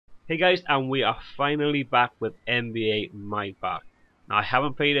Hey guys, and we are finally back with NBA My Pack. Now I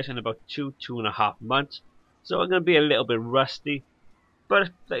haven't played this in about two and a half months, so I'm going to be a little bit rusty.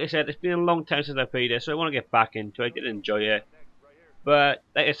 But like I said, it's been a long time since I played this, so I want to get back into it. I did enjoy it. But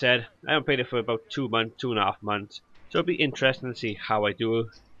like I said, I haven't played it for about 2 months, 2.5 months. So it'll be interesting to see how I do.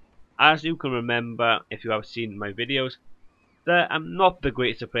 As you can remember, if you have seen my videos, that I'm not the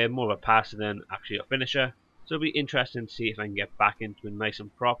greatest player, more of a passer than actually a finisher. So it'll be interesting to see if I can get back into it nice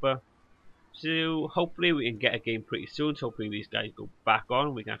and proper. So hopefully we can get a game pretty soon. So hopefully these guys go back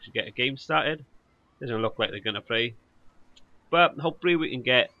on. We can actually get a game started. Doesn't look like they're gonna play, but hopefully we can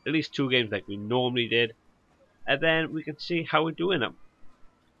get at least 2 games like we normally did, and then we can see how we're doing them.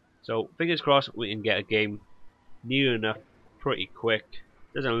 So fingers crossed we can get a game near enough pretty quick.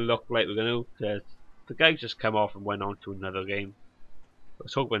 Doesn't look like we're gonna, because the guys just come off and went on to another game. I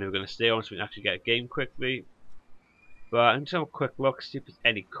was hoping they were gonna stay on so we can actually get a game quickly. But I'm just have a quick look, see if there's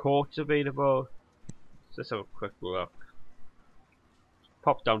any courts available. Let's have a quick look.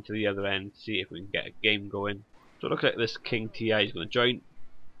 Pop down to the other end, see if we can get a game going. So it looks like this King TI is going to join.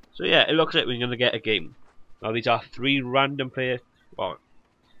 So yeah, it looks like we're going to get a game. Now these are 3 random players. Well,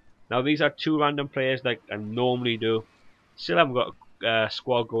 now these are 2 random players like I normally do. Still haven't got a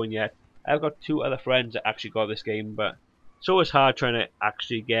squad going yet. I've got 2 other friends that actually got this game, but it's always hard trying to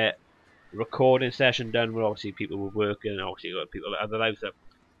actually get a recording session done where obviously people were working and obviously got people that have their lives up.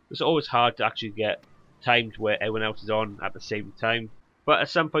 It's always hard to actually get times where everyone else is on at the same time. But at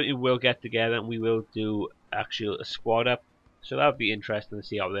some point we will get together and we will do actually a squad up. So that would be interesting to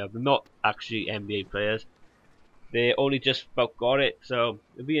see how they are. They're not actually NBA players. They only just about got it, so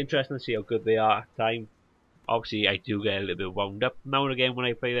it'll be interesting to see how good they are at the time. Obviously I do get a little bit wound up now and again when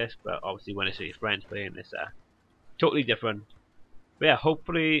I play this, but obviously when it's with your friends playing this, totally different. But yeah,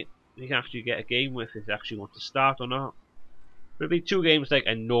 hopefully we can actually get a game with if they actually want to start or not. But it'll be 2 games like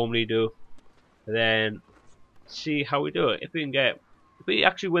I normally do, and then see how we do it. If we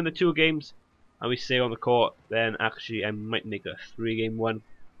actually win the 2 games and we stay on the court, then actually I might make a 3-game one.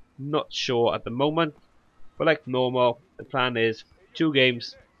 Not sure at the moment, but like normal, the plan is 2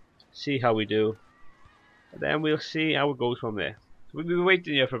 games, see how we do, and then we'll see how it goes from there. So we've been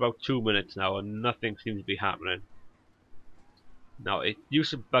waiting here for about 2 minutes now, and nothing seems to be happening. Now it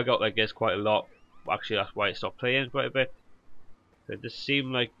used to bug out like this quite a lot. Actually, that's why I stopped playing quite a bit. So it just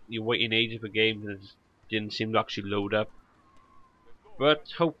seemed like you're waiting ages for games, and it just didn't seem to actually load up. But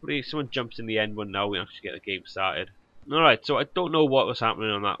hopefully someone jumps in the end one now, we actually get the game started. Alright, so I don't know what was happening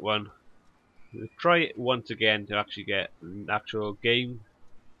on that one. We'll try it once again to actually get an actual game.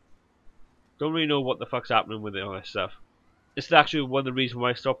 Don't really know what the fuck's happening with all this stuff. This is actually one of the reasons why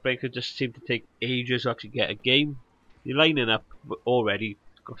I stopped playing, because it just seemed to take ages to actually get a game. You're lining up already,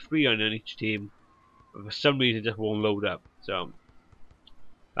 got 3 on each team, but for some reason it just won't load up. So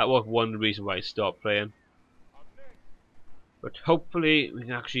that was one of the reasons why I stopped playing. But hopefully we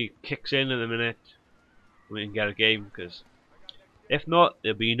can actually kicks in a minute and we can get a game, because if not,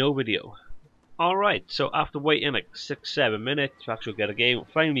 there'll be no video. Alright, so after waiting like 6-7 minutes to actually get a game,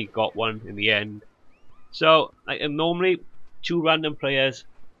 finally got one in the end. So like normally 2 random players,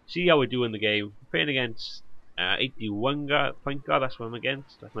 see how we do in the game. Playing against 81 point guard, that's what I'm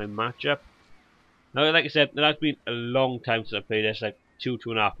against, that's my matchup. Now like I said, it has been a long time since I played this, like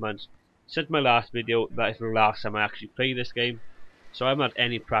 2.5 months. Since my last video, that is the last time I actually played this game. So I haven't had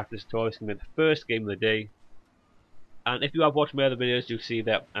any practice at all. It's going to be the first game of the day. And if you have watched my other videos, you'll see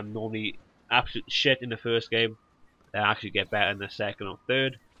that I'm normally absolute shit in the first game. I actually get better in the second or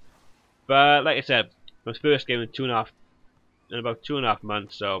third. But like I said, my first game in about 2.5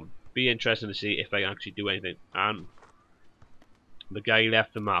 months, so be interesting to see if I can actually do anything. And the guy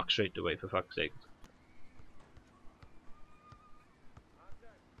left the mark straight away, for fuck's sake.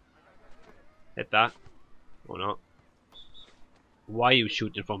 Hit that. Or not. Why are you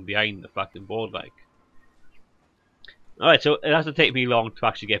shooting from behind the fucking board like? Alright, so it has to take me long to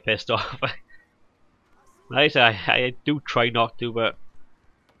actually get pissed off. Like I said, I do try not to, but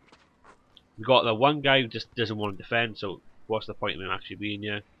we got the one guy who just doesn't want to defend, so what's the point of him actually being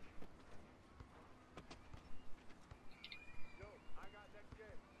here?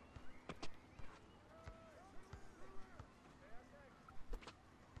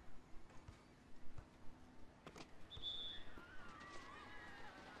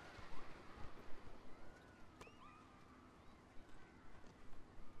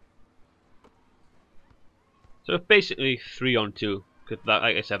 So it's basically 3-on-2, because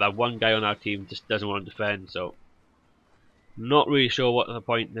like I said, that one guy on our team just doesn't want to defend, so not really sure what the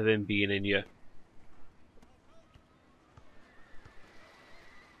point of him being in here.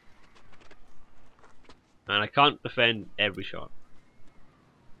 And I can't defend every shot.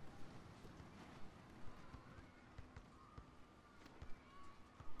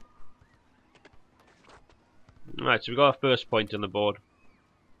 Alright, so we got our first point on the board.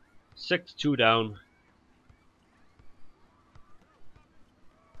 6-2 down.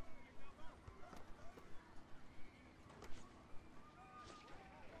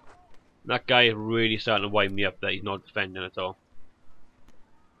 That guy is really starting to wind me up that he's not defending at all.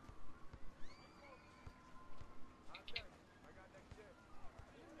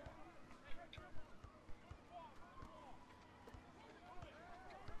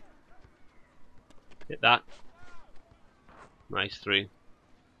 Hit that. Nice 3.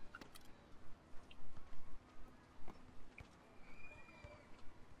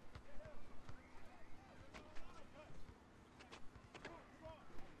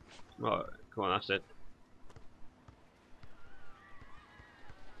 Oh, come on, that's it.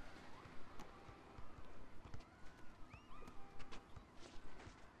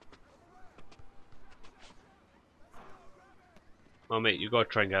 Oh mate, you gotta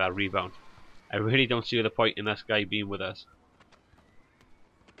try and get that rebound. I really don't see the point in this guy being with us.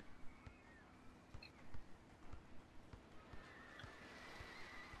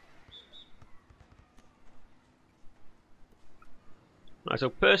 Right, so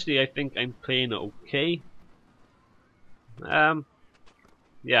personally I think I'm playing okay.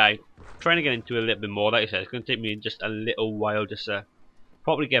 Yeah, I'm trying to get into it a little bit more. Like I said, it's going to take me just a little while just to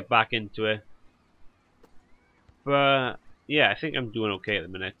probably get back into it. But yeah, I think I'm doing okay at the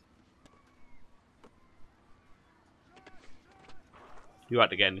minute. You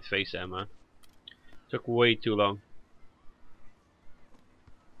had to get in his face there, man. Took way too long.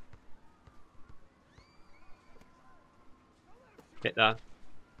 Hit that.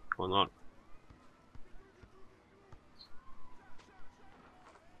 Come on.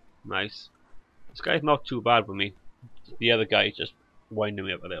 Nice. This guy's not too bad with me. The other guy just winding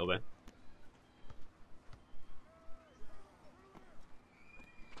me up a little bit.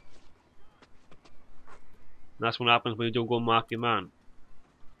 And that's what happens when you don't go mark your man.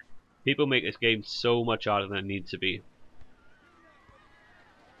 People make this game so much harder than it needs to be.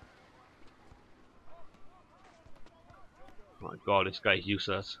 Oh my god, this guy's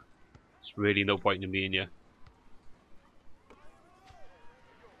useless. There's really no point in being here.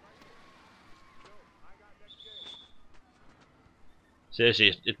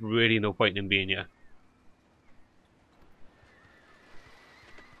 Seriously, it's really no point in being here.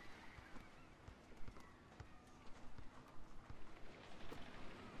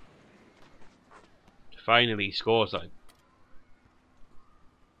 Finally he scores like.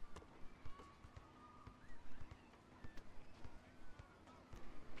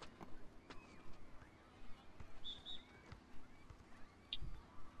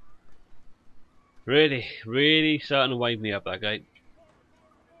 Really starting to wind me up, that guy.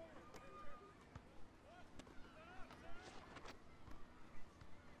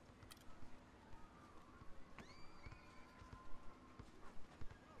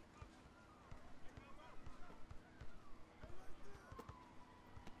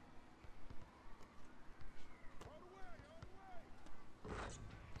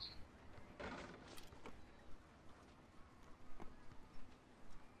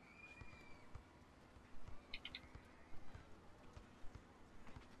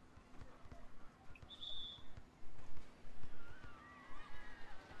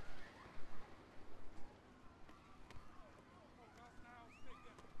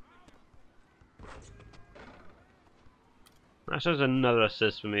 That's just another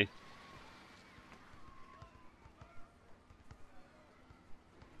assist for me.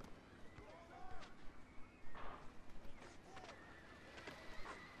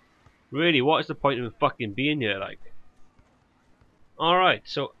 Really, what is the point of fucking being here, like? Alright,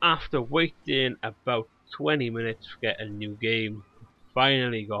 so after waiting about 20 minutes to get a new game,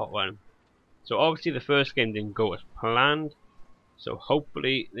 finally got one. So obviously the first game didn't go as planned, so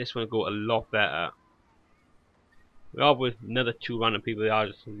hopefully this one will go a lot better. We are with another 2 random people. They are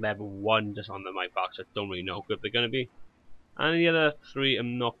just level 1 just on the my box. I don't really know how good they're going to be. And the other 3 are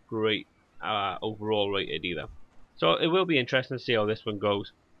not great overall rated either. So it will be interesting to see how this one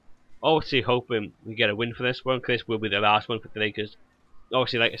goes. Obviously hoping we get a win for this one, because this will be the last one for today, because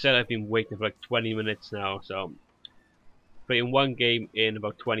obviously like I said, I've been waiting for like 20 minutes now, so playing one game in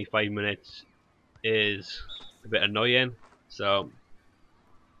about 25 minutes is a bit annoying. So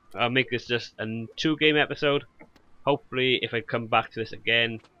I'll make this just a 2-game episode. Hopefully if I come back to this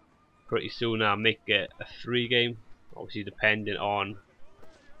again pretty soon, I'll make it a 3-game, obviously depending on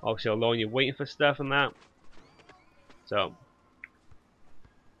how long you're waiting for stuff and that. So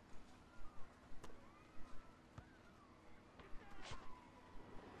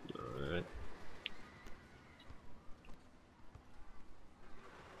alright.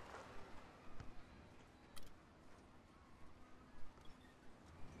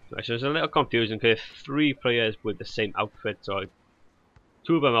 Right, so it's a little confusing because 3 players with the same outfit, so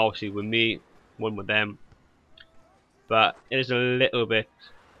 2 of them obviously with me, 1 with them. But it is a little bit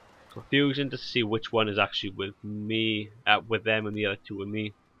confusing to see which one is actually with me, with them, and the other 2 with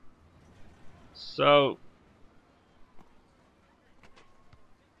me. So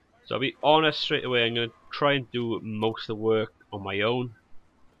I'll be honest straight away, I'm going to try and do most of the work on my own.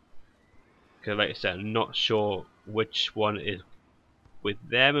 Because like I said, I'm not sure which one is with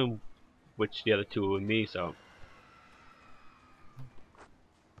them and which the other 2 are with me, so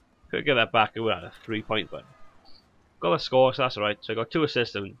could get that back with a 3-point, but got a score, so that's alright. So I got 2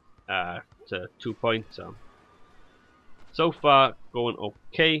 assists and to 2 points, so far going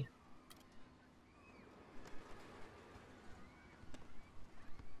okay.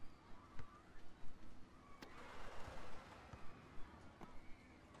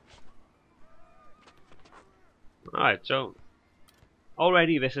 Alright, so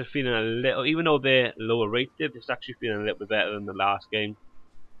already this is feeling a little, even though they're lower rated, it's actually feeling a little bit better than the last game.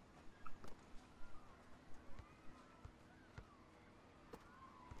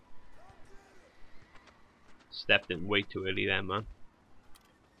 Stepped in way too early there, man.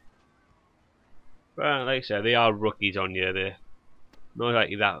 But like I said, they are rookies on here, they're not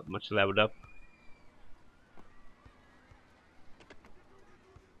likely that much leveled up.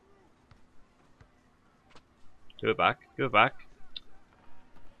 Give it back, give it back.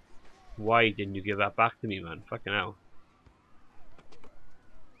 Why didn't you give that back to me, man? Fucking hell.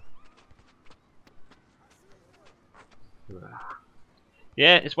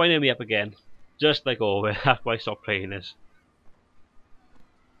 Yeah, it's winding me up again. Just like always, that's why I stopped playing this.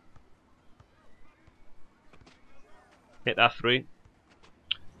 Hit that 3.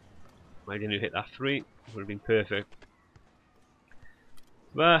 Why didn't you hit that 3? Would have been perfect.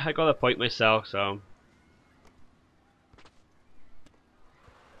 But I got a point myself, so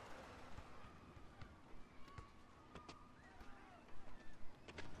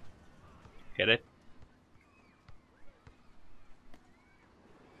get it.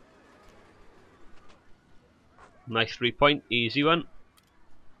 Nice 3-point, easy one.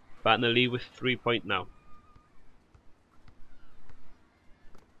 Back in the lead with 3-point now.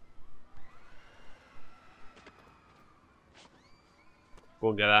 Go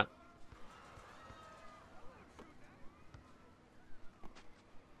and get that.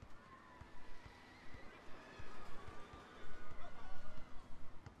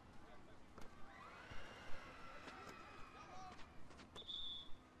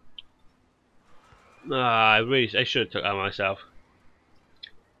 I should have took that myself.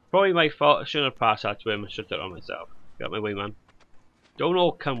 Probably my fault. I shouldn't have passed that to him. I should have took it on myself. Got my way, man. Don't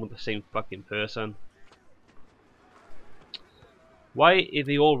all come with the same fucking person. Why are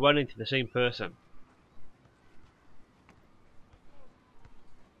they all running to the same person?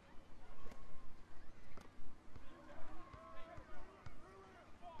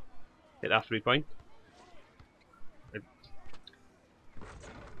 Hit that 3-point.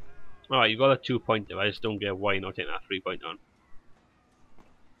 Alright, you got a 2-pointer. I just don't get why you're not hitting that 3-point on.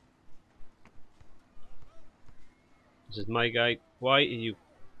 This is my guy. Why are you...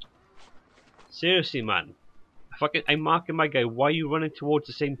 Seriously, man. I'm marking my guy. Why are you running towards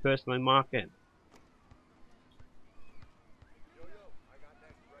the same person I'm marking?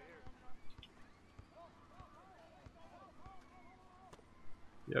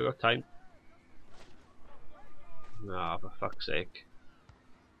 Yeah, I got time. Ah, for fuck's sake.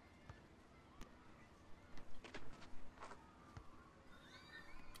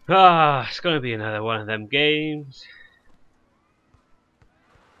 Ah, it's gonna be another one of them games.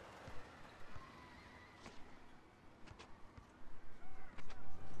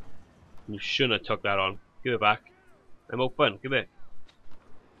 You shouldn't have took that on. Give it back. I'm open. Give it.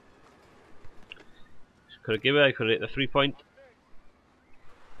 Could have given it. I could have hit the 3-point.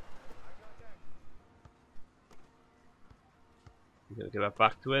 I'm gonna give that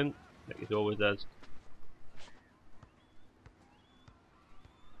back to him, like it always does.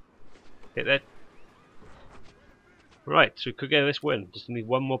 Hit that. Right, so we could get this win. Just need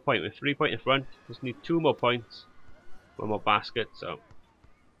 1 more point. With 3-point in front, just need 2 more points. 1 more basket, so.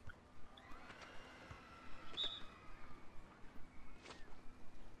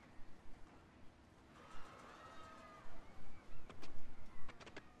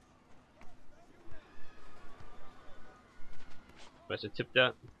 Press a tip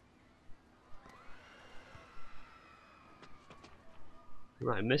that.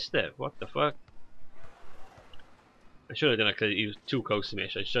 Right, I missed it. What the fuck? I should have done it because he was too close to me.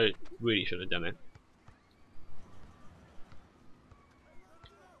 Really should have done it.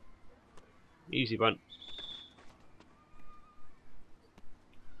 Easy one.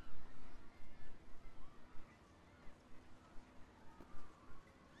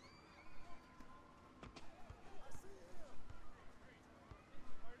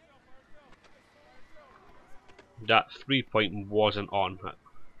 that 3-point wasn't on.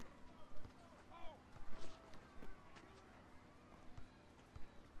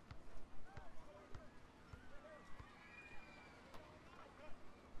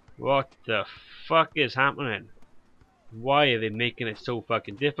 What the fuck is happening? Why are they making it so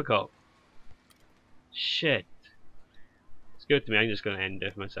fucking difficult? Shit. It's good to me, I'm just gonna end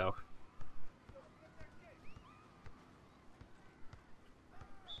it myself.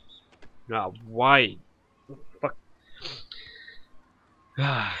 No, why? Fuck.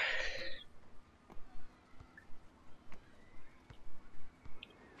 Let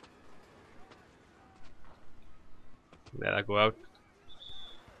that go out.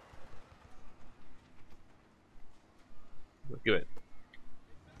 Do it.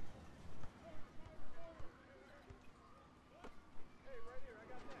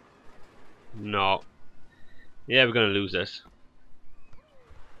 No. Yeah, we're gonna lose this.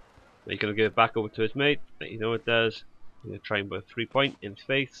 He's gonna give it back over to his mate. You know it does. I'm gonna try and put a 3-point in his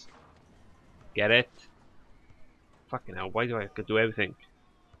face. Get it? Fucking hell, why do I have to do everything?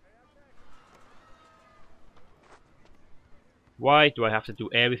 Why do I have to do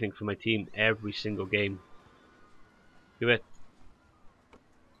everything for my team every single game? Do it.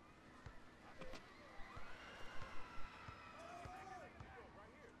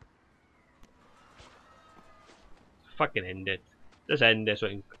 Fucking end it. Just end this so I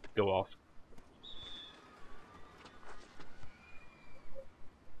can go off.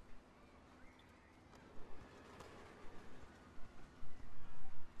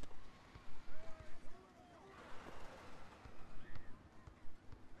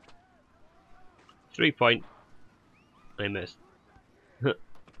 Three-point. I missed. I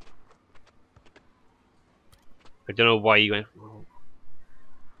don't know why he went.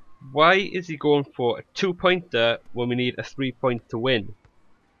 Why is he going for a 2-pointer when we need a 3-point to win?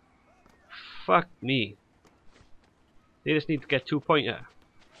 Fuck me. They just need to get 2-pointer.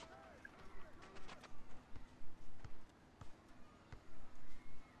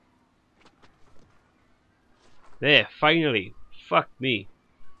 There, finally. Fuck me.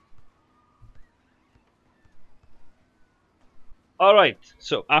 Alright,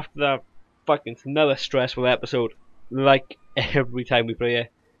 so after that fucking another stressful episode, like every time we play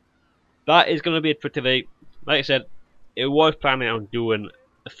it, that is going to be it for today. Like I said, it was planning on doing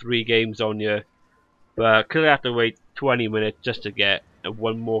 3 games on here, but because I have to wait 20 minutes just to get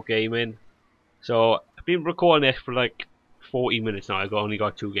one more game in. So I've been recording this for like 40 minutes now. I've only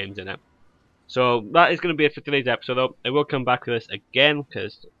got 2 games in it. So that is going to be it for today's episode though. I will come back to this again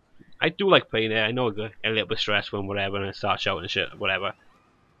because I do like playing it. I know I get a little bit stressful and whatever and I start shouting and shit, whatever.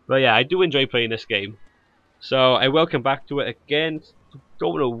 But yeah, I do enjoy playing this game. So I will come back to it again.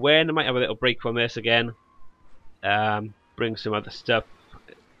 Don't know when. I might have a little break from this again. Bring some other stuff.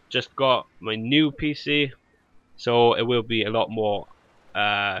 Just got my new PC. So it will be a lot more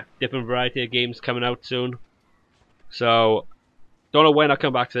different variety of games coming out soon. So don't know when I'll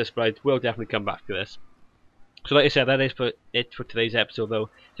come back to this, but I will definitely come back to this. So like I said, that is it for today's episode though.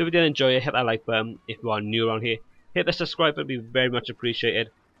 So if you did enjoy it, hit that like button. If you are new around here, hit the subscribe button, it would be very much appreciated.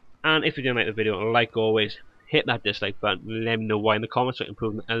 And if you didn't like the video, like always, hit that dislike button. Let me know why in the comments so I can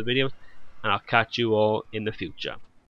improve in other videos. And I'll catch you all in the future.